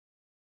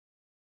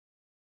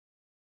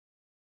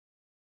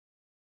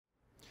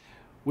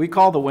We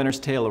call The Winter's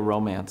Tale a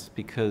romance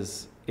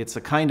because it's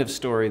a kind of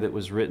story that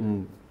was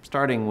written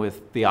starting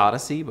with the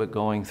Odyssey, but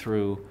going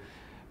through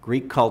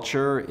Greek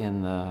culture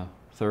in the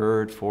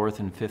 3rd, 4th,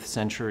 and 5th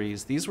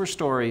centuries. These were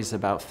stories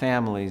about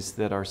families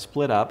that are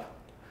split up.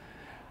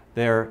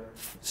 They're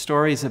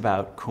stories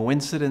about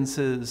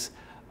coincidences,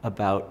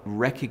 about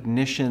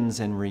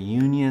recognitions and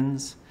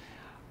reunions.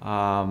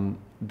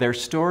 They're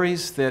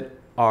stories that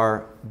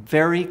are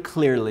very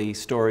clearly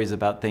stories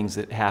about things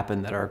that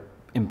happen that are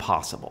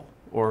impossible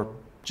or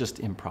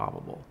just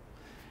improbable.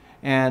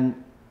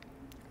 And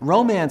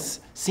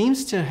romance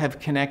seems to have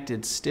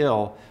connected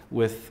still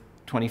with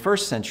 21st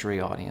century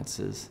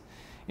audiences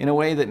in a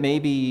way that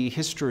maybe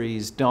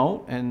histories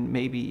don't, and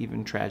maybe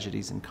even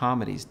tragedies and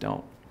comedies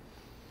don't.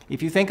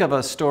 If you think of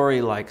a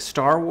story like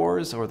Star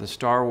Wars or the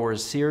Star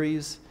Wars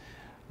series,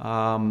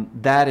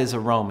 that is a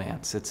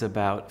romance. It's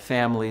about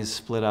families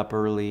split up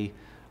early.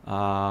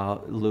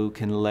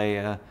 Luke and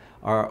Leia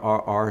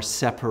are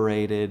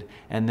separated,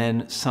 and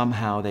then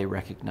somehow they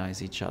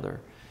recognize each other.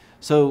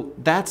 So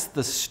that's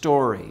the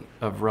story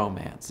of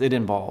romance. It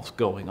involves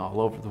going all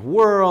over the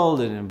world.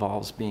 It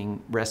involves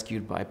being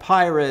rescued by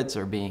pirates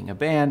or being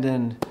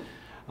abandoned.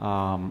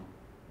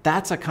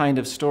 That's a kind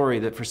of story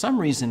that for some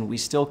reason we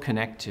still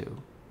connect to.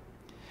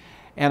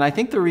 And I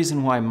think the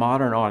reason why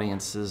modern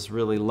audiences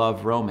really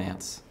love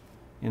romance,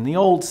 in the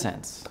old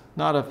sense,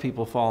 not of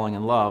people falling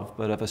in love,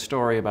 but of a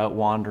story about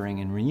wandering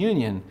and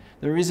reunion,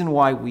 the reason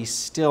why we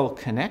still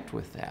connect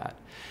with that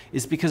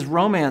is because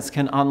romance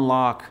can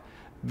unlock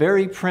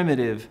very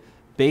primitive,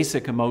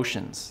 basic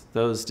emotions,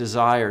 those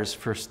desires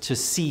to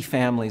see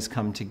families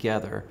come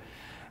together.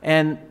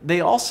 And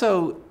they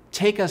also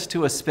take us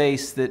to a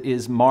space that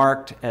is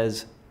marked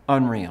as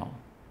unreal.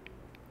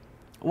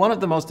 One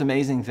of the most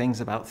amazing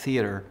things about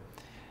theater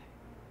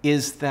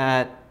is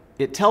that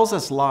it tells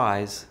us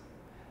lies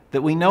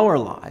that we know are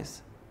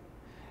lies.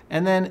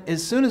 And then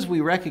as soon as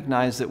we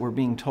recognize that we're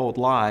being told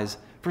lies,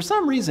 for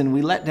some reason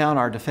we let down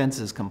our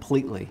defenses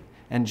completely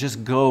and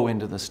just go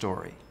into the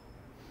story.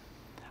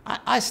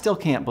 I still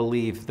can't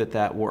believe that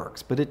that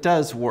works, but it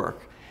does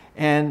work.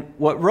 And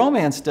what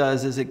romance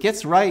does is it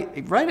gets right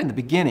in the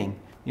beginning.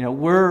 You know,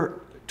 we're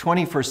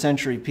 21st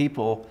century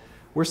people.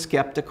 We're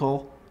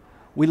skeptical.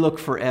 We look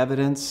for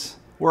evidence.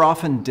 We're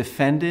often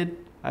defended.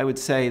 I would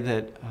say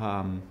that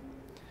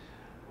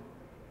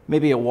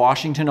maybe a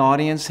Washington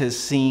audience has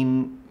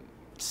seen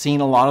a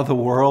lot of the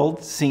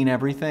world, seen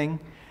everything,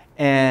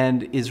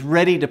 and is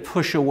ready to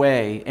push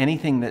away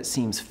anything that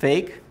seems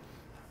fake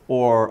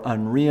or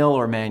unreal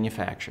or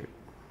manufactured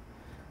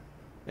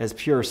as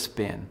pure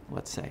spin,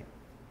 let's say.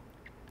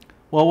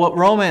 Well, what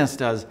romance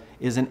does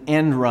is an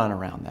end run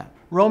around that.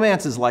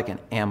 Romance is like an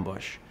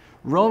ambush.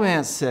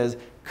 Romance says,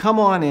 come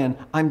on in,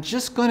 I'm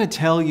just going to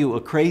tell you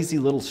a crazy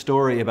little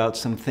story about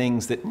some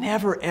things that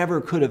never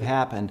ever could have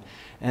happened,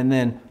 and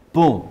then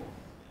boom,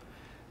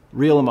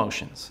 real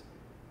emotions.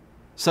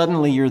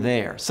 Suddenly you're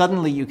there.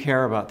 Suddenly you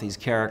care about these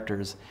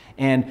characters,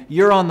 and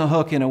you're on the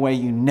hook in a way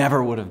you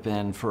never would have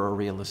been for a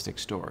realistic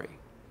story.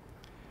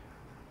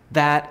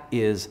 That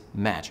is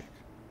magic.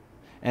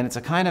 And it's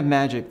a kind of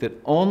magic that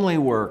only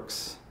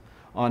works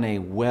on a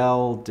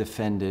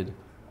well-defended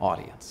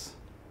audience.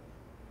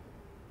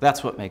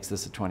 That's what makes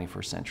this a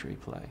 21st century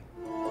play.